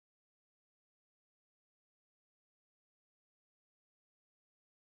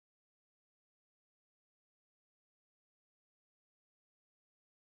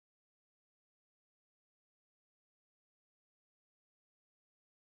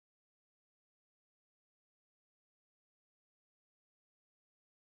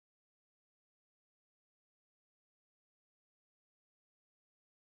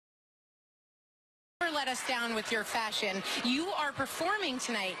let us down with your fashion. You are performing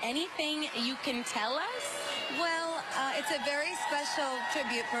tonight. Anything you can tell us? Well, it's a very special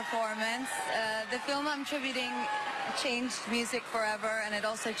tribute performance. The film I'm tributing changed music forever, and it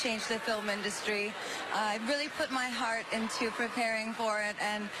also changed the film industry. I really put my heart into preparing for it,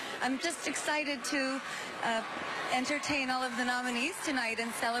 and I'm just excited to entertain all of the nominees tonight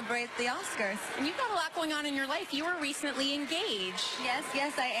and celebrate the Oscars. And you've got a lot going on in your life. You were recently engaged. Yes,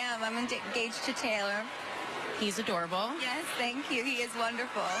 I am. I'm engaged to Taylor. He's adorable. Yes, thank you. He is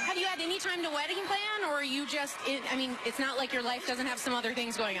wonderful. Have you had any time to wedding plan, or are you just, I mean, it's not like your life doesn't have some other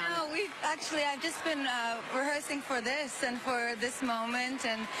things going on? No, I've just been rehearsing for this and for this moment,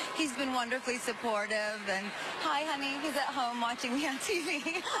 and he's been wonderfully supportive. And hi, honey, he's at home watching me on TV.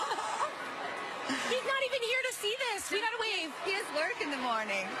 He's not even here to see this. We gotta wave. He has work in the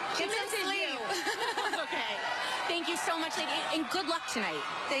morning. He misses you. Okay. Thank you so much, lady, and good luck tonight.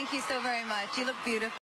 Thank you so very much. You look beautiful.